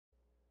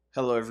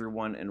Hello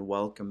everyone and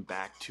welcome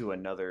back to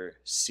another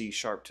C#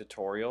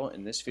 tutorial.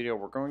 In this video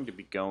we're going to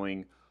be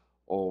going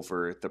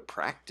over the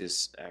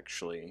practice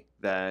actually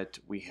that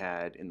we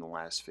had in the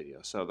last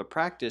video. So the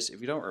practice,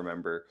 if you don't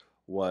remember,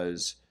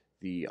 was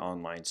the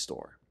online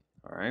store.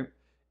 Alright,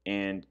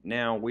 and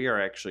now we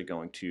are actually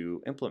going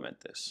to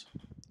implement this.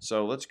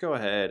 So let's go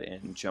ahead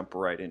and jump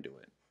right into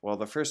it. Well,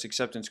 the first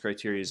acceptance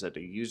criteria is that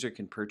a user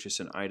can purchase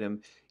an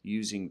item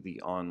using the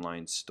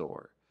online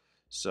store.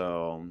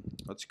 So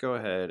let's go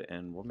ahead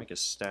and we'll make a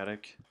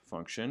static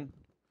function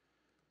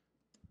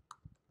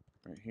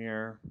right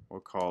here. We'll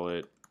call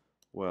it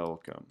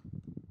welcome.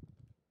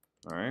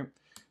 All right,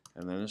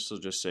 and then this will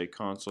just say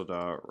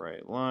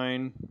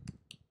console.writeLine.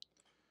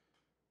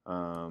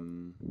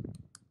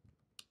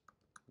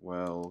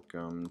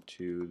 Welcome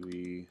to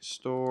the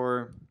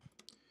store.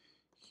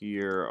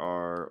 Here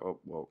are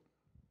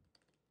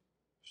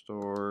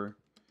store.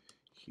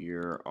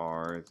 Here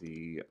are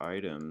the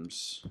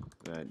items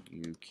that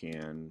you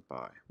can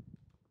buy.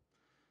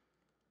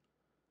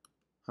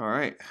 All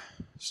right,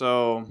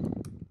 so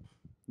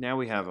now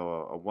we have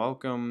a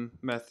welcome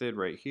method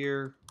right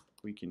here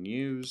we can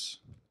use.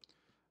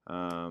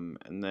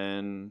 And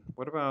then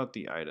what about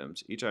the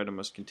items? Each item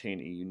must contain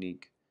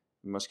unique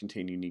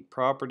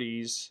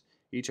properties.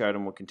 Each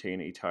item will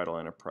contain a title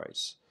and a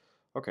price.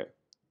 Okay,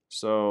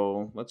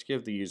 so let's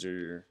give the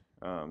user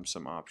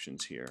some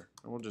options here.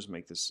 And we'll just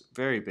make this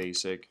very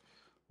basic.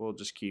 We'll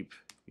just keep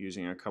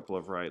using a couple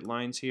of write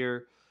lines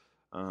here.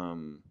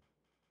 So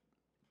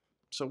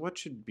what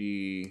should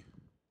be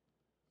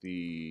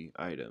the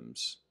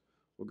items?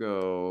 We'll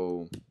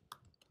go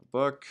a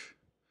book,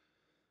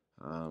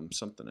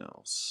 something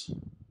else.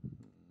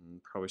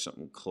 Probably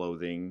something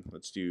clothing.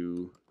 Let's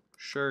do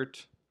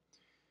shirt,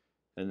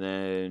 and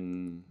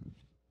then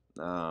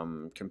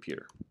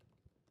computer.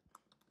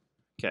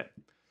 Okay.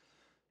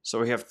 So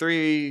we have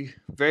three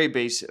very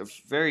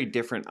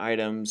different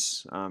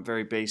items,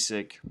 very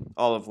basic,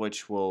 all of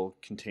which will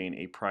contain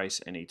a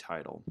price and a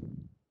title.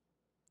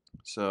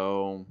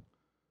 So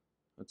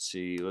let's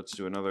see. Let's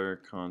do another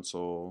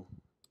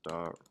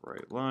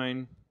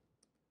console.writeLine.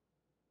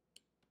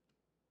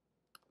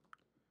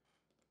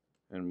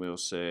 And we'll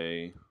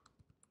say,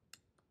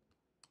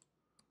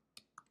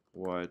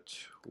 what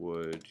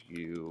would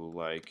you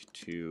like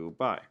to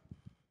buy?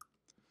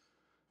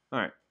 All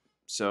right,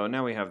 so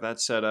now we have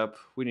that set up.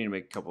 We need to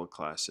make a couple of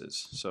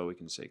classes. So we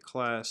can say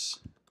class,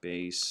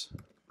 base,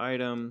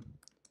 item,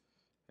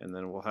 and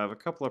then we'll have a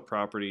couple of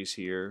properties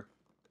here.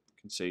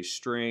 We can say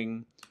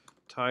string,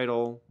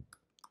 title.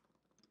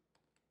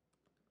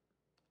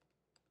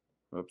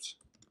 Oops.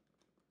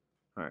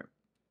 All right,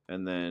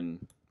 and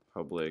then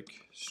public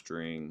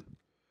string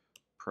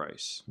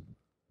price.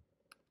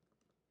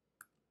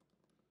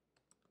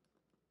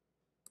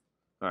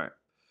 All right,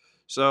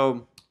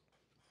 so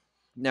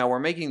now we're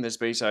making this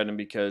base item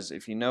because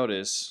if you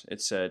notice, it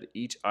said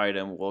each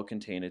item will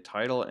contain a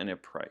title and a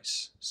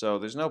price. So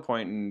there's no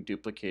point in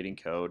duplicating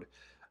code.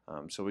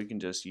 So we can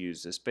just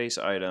use this base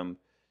item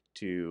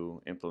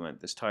to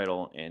implement this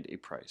title and a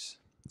price.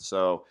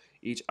 So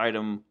each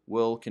item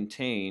will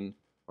contain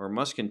or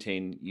must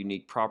contain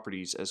unique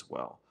properties as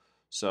well.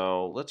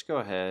 So let's go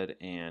ahead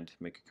and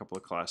make a couple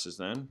of classes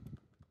then.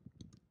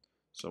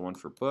 So one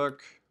for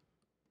book,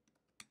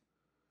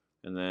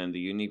 and then the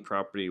unique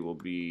property will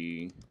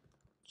be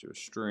a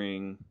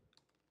string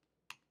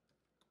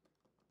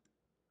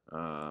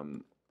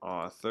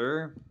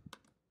author,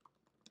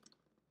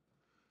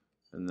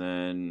 and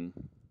then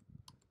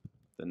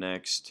the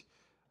next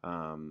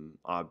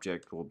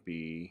object will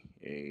be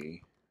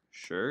a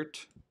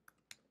shirt,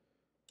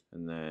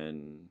 and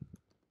then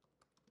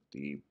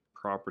the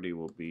property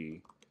will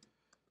be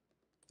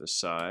the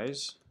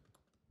size,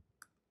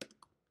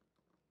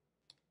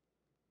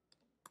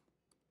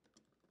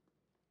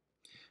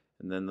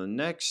 and then the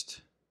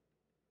next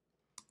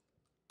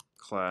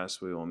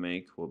class we will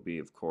make will be,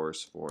 of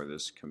course, for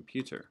this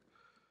computer.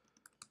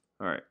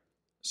 All right,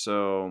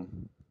 so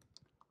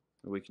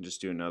we can just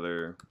do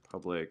another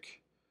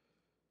public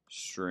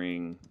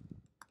string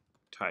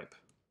type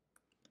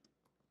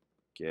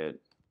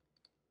get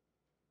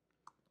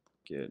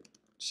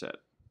set.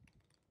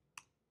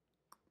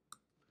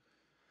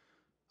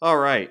 All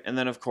right, and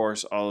then of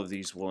course all of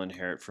these will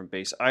inherit from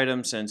base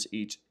item since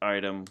each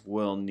item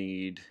will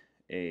need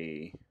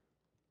a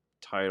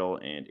title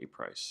and a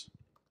price.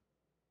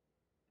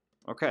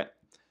 Okay,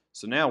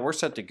 so now we're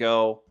set to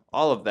go.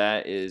 All of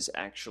that is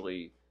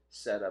actually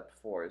set up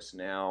for us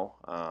now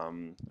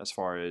as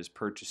far as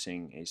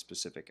purchasing a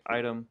specific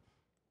item.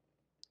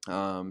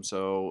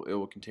 So it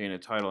will contain a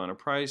title and a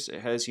price.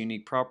 It has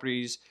unique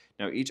properties.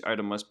 Now each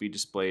item must be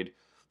displayed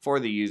for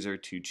the user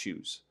to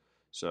choose.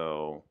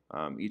 So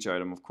each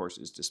item, of course,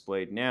 is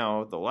displayed.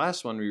 Now the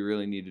last one we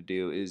really need to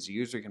do is the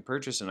user can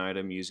purchase an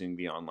item using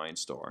the online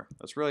store.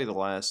 That's really the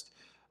last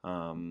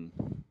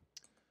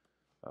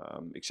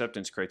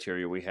acceptance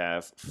criteria we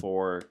have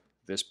for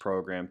this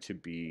program to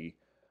be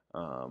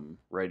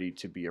ready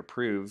to be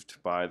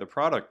approved by the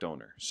product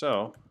owner.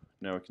 So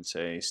now we can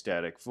say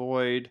static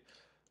void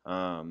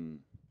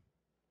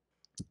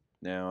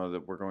now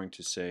that we're going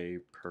to say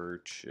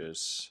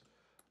purchase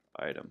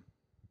item.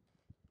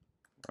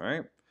 All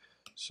right.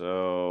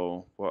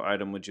 So what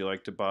item would you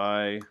like to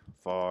buy?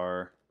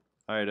 Var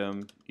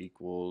item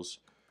equals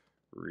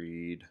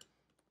read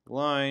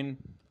line.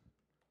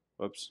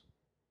 Whoops.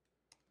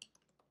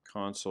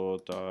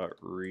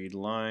 Console.read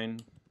line.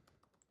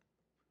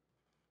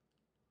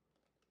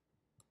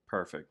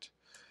 Perfect.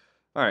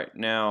 All right,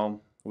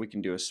 now we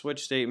can do a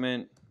switch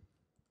statement.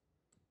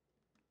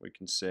 We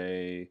can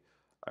say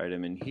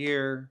item in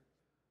here.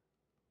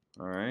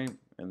 All right,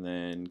 and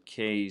then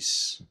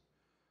case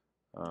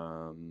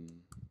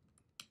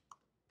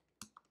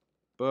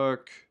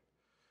book.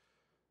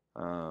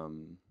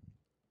 Can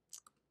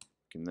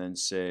then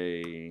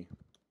say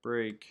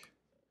break.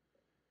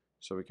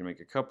 So we can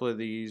make a couple of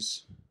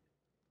these.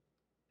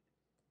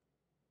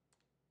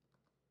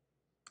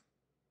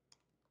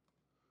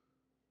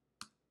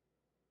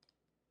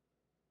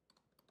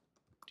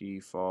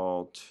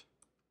 Default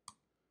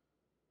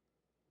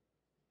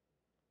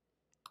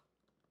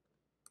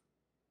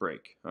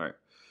break. All right.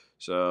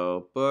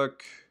 So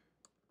book,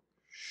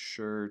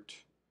 shirt,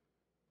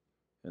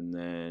 and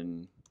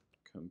then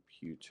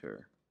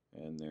computer.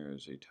 And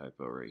there's a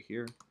typo right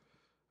here.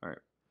 All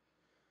right.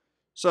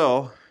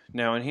 So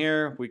now in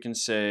here we can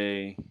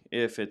say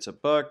if it's a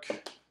book,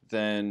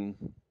 then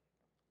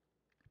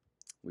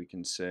we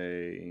can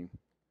say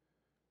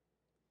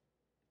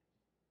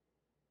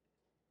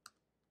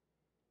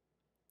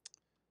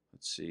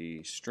let's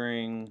see,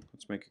 string.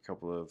 Let's make a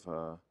couple of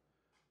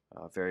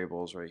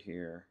variables right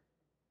here.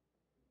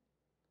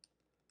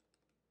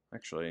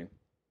 Actually,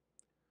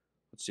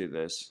 let's do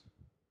this.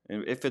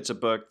 And if it's a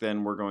book,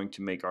 then we're going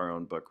to make our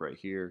own book right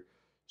here.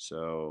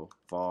 So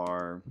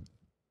var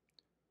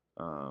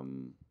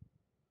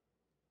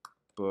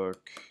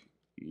book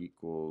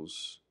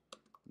equals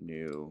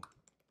new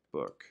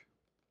book.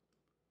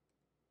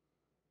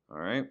 All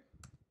right.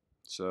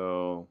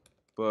 So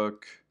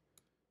book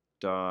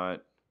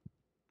dot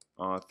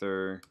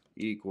author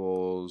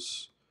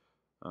equals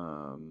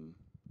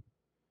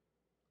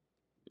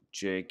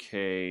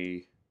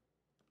JK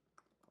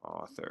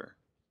author.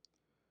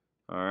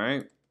 All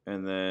right,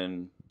 and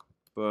then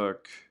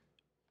book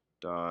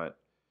dot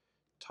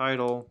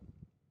title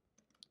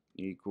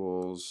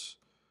equals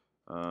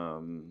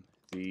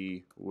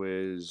The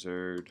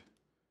Wizard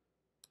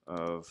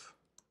of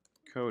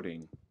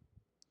Coding.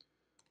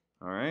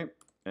 All right,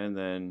 and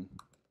then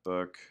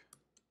book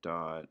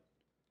dot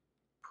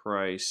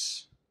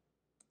price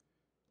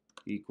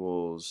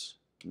equals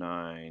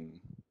 9.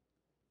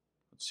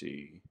 Let's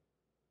see.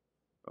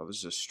 Oh, this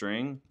is a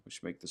string. We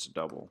should make this a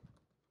double.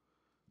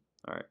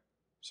 All right,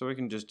 so we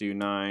can just do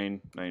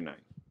 9.99.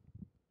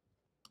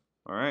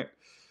 All right,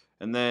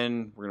 and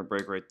then we're gonna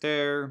break right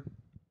there.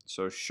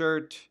 So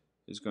shirt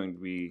is going to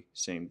be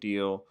same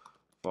deal.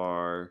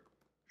 Var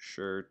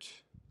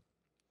shirt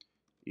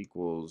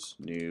equals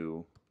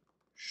new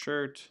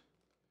shirt.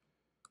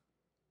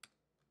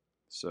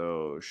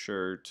 So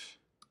shirt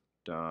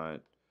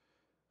dot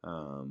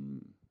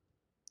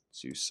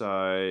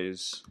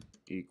size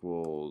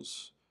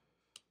equals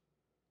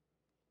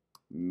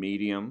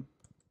medium.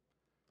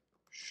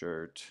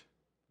 Shirt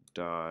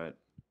dot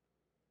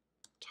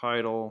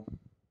title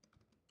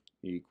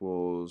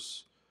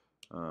equals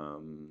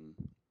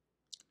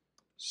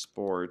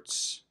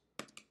sports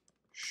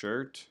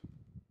shirt.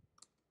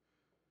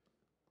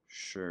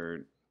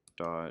 Shirt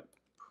dot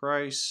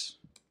price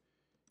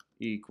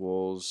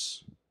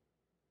equals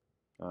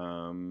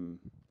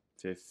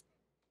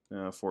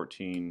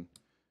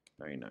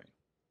 $14.99.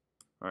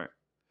 All right,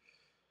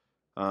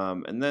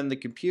 and then the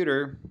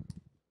computer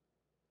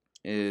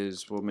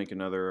is, we'll make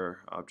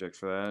another object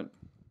for that.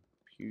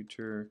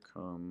 Computer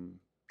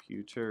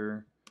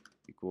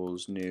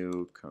equals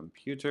new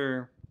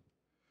computer.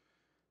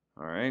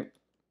 All right,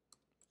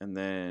 and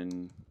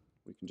then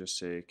we can just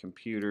say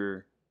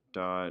computer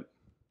dot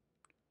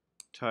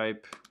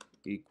type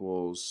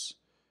equals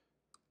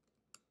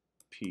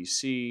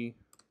PC.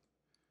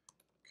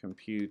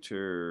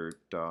 Computer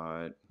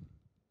dot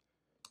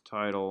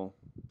title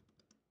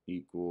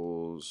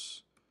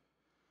equals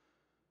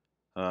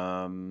we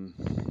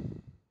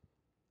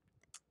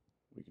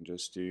can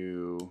just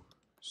do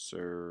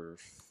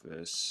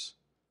Surface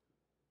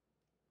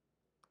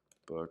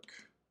Book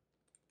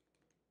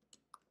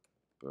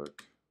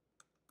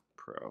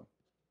Pro.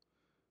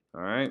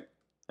 All right,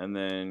 and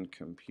then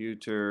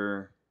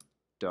computer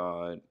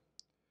dot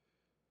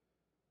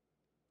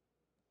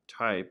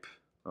type.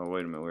 Oh,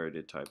 wait a minute, we already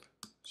did type.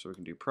 So we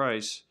can do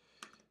price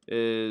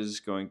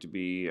is going to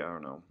be, I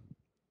don't know,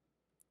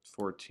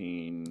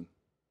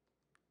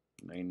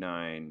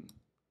 $14.99.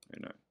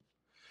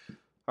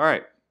 All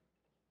right.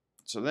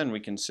 So then we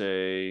can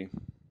say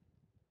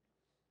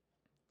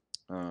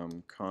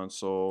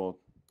console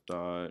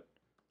dot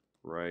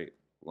write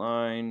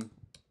line.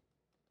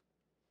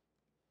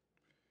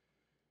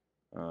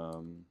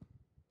 Well,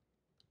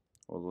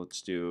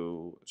 let's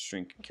do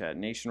string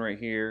concatenation right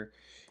here.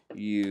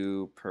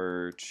 You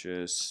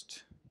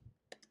purchased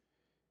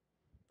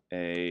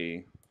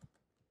a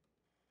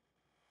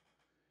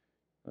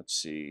let's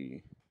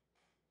see,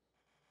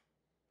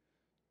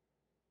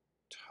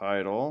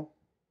 title,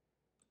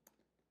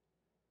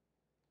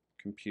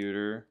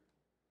 computer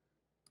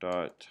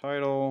dot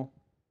title.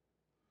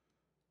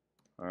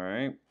 All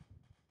right.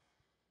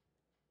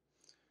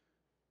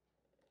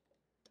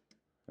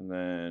 And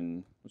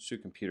then let's do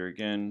computer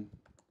again.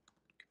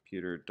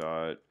 Computer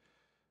dot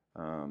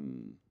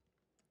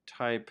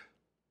type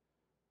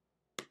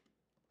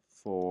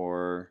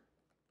for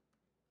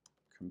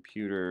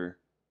computer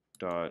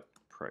dot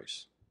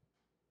price.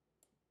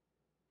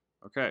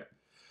 Okay.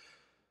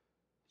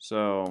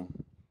 So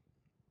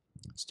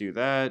let's do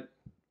that.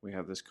 We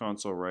have this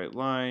console right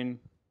line.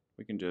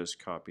 We can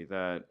just copy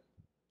that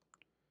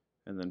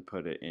and then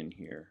put it in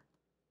here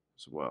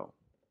as well.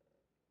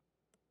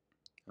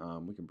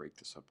 We can break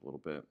this up a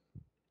little bit.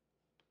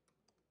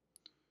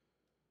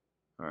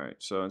 All right,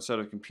 so instead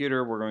of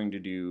computer, we're going to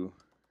do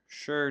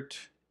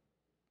shirt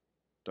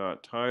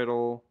dot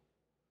title,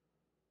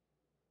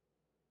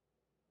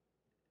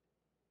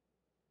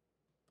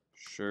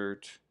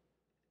 shirt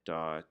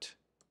dot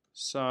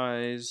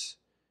size,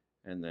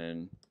 and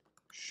then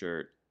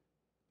shirt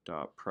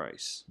dot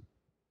price.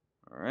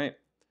 All right,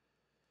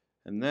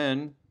 and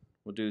then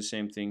we'll do the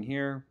same thing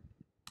here.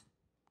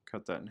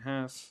 Cut that in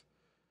half,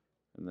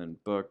 and then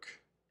book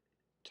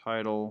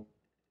title,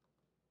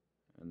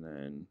 and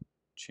then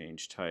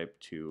change type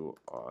to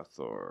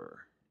author.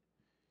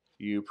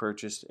 You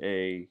purchased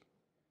a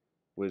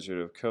Wizard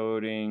of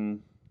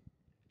Coding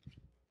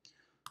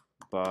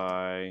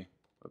by,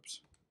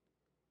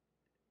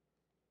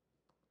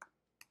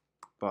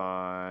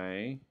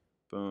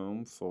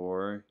 boom,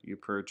 for you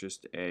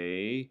purchased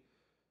a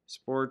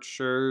sports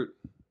shirt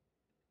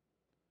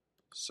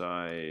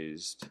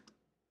sized,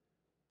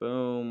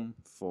 boom,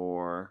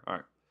 for, all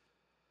right.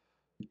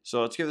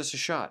 So let's give this a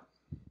shot.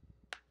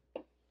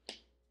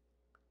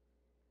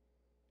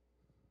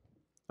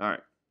 All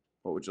right,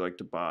 what would you like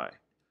to buy?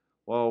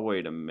 Well,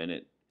 wait a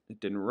minute, it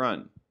didn't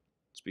run.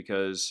 It's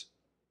because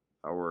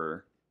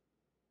our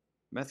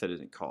method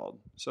isn't called.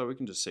 So we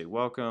can just say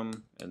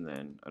welcome, and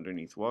then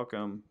underneath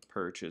welcome,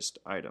 purchased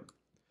item.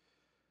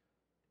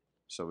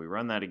 So we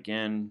run that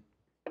again.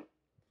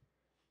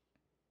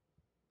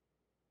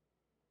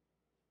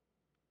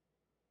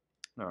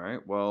 All right,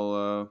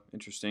 well,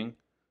 interesting.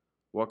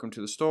 Welcome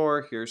to the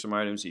store. Here's some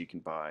items that you can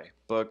buy.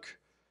 Book,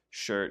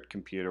 shirt,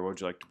 computer. What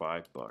would you like to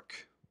buy?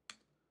 Book.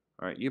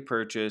 All right, you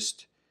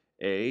purchased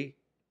The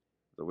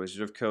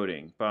Wizard of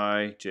Coding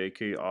by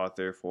J.K.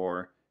 Author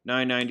for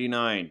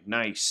 $9.99.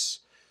 Nice.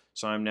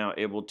 So I'm now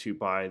able to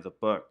buy the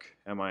book.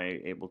 Am I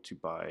able to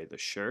buy the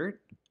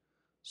shirt?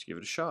 Let's give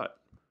it a shot.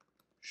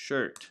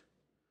 Shirt.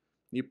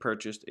 You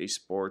purchased a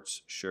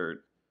sports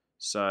shirt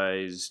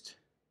sized,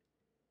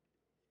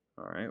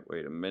 all right,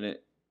 wait a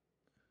minute.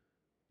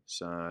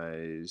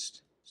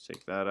 Sized, let's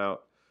take that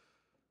out.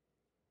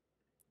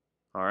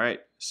 All right,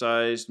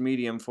 sized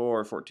medium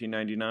for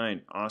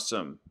 $14.99.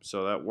 Awesome.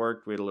 So that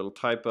worked. We had a little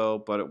typo,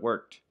 but it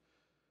worked.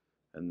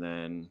 And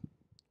then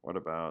what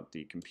about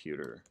the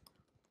computer?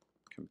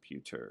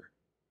 Computer.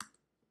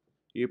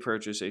 You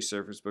purchase a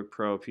Surface Book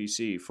Pro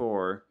PC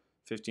for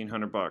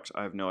 $1,500.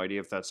 I have no idea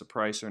if that's a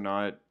price or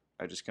not.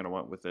 I just kind of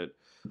went with it.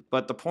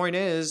 But the point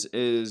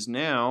is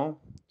now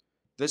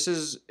this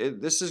is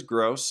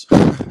gross.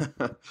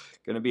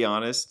 Gonna be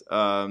honest.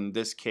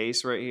 This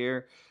case right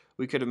here,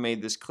 we could have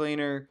made this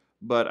cleaner,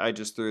 but I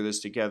just threw this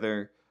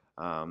together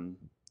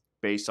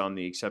based on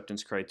the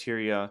acceptance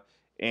criteria,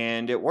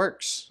 and it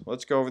works.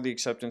 Let's go over the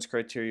acceptance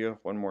criteria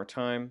one more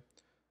time.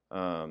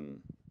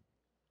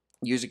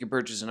 User can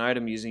purchase an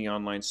item using the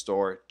online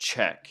store.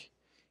 Check.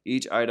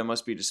 Each item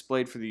must be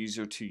displayed for the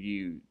user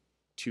to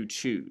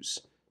choose.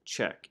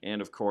 Check.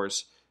 And of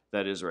course,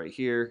 that is right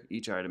here.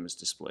 Each item is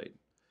displayed.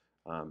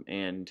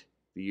 And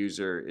the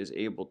user is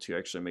able to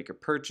actually make a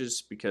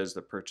purchase because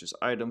the purchase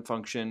item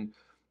function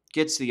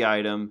gets the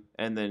item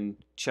and then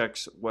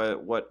checks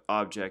what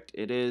object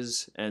it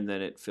is, and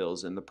then it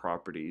fills in the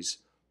properties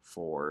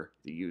for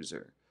the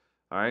user.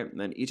 All right, and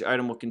then each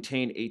item will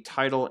contain a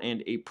title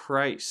and a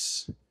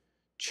price.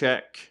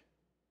 Check.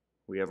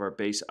 We have our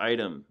base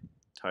item,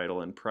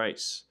 title and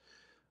price.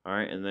 All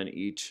right, and then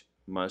each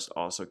must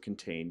also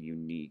contain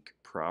unique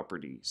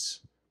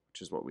properties,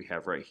 which is what we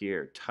have right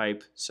here.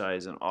 Type,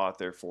 size, and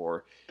author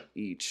for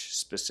each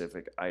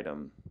specific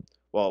item.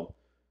 Well,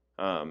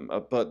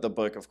 but the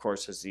book, of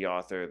course, has the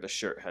author, the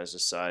shirt has the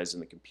size,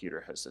 and the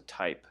computer has the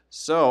type.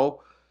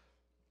 So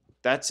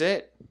that's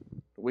it.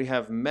 We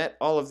have met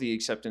all of the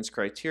acceptance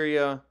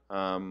criteria.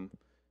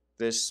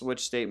 This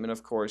switch statement,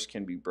 of course,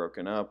 can be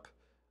broken up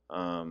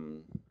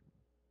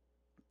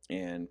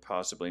and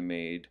possibly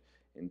made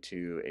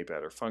into a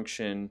better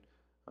function.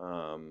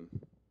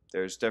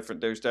 There's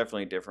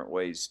definitely different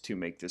ways to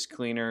make this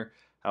cleaner.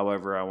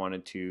 However, I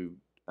wanted to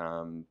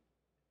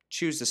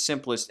choose the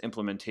simplest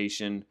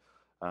implementation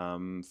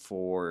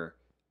for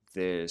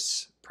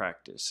this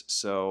practice.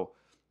 So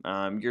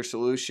your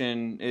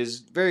solution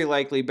is very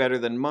likely better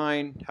than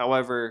mine.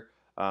 However,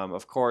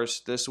 of course,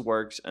 this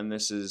works, and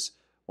this is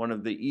one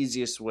of the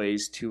easiest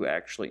ways to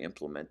actually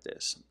implement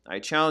this. I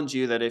challenge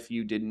you that if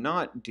you did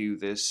not do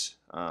this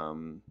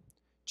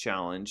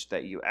challenge,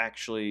 that you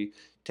actually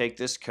take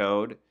this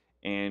code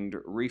and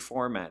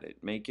reformat it,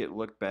 make it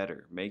look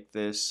better, make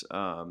this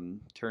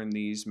turn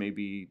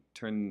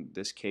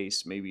this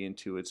case maybe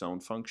into its own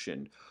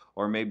function,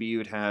 or maybe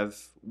you'd have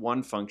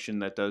one function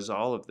that does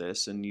all of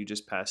this and you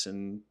just pass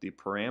in the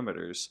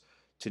parameters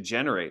to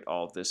generate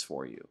all of this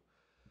for you.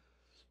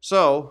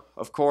 So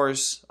of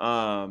course,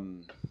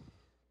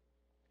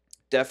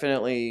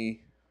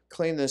 definitely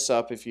clean this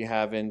up if you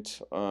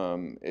haven't.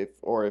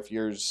 If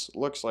yours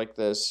looks like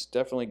this,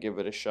 definitely give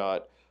it a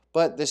shot.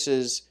 But this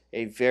is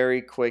a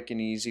very quick and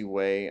easy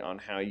way on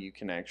how you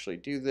can actually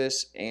do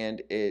this,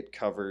 and it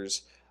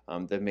covers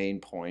the main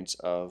points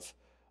of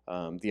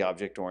the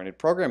object-oriented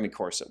programming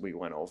course that we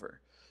went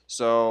over.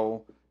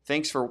 So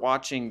thanks for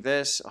watching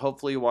this.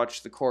 Hopefully you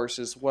watched the course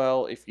as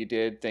well. If you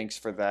did, thanks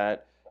for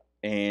that.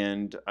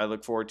 And I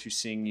look forward to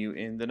seeing you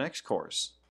in the next course.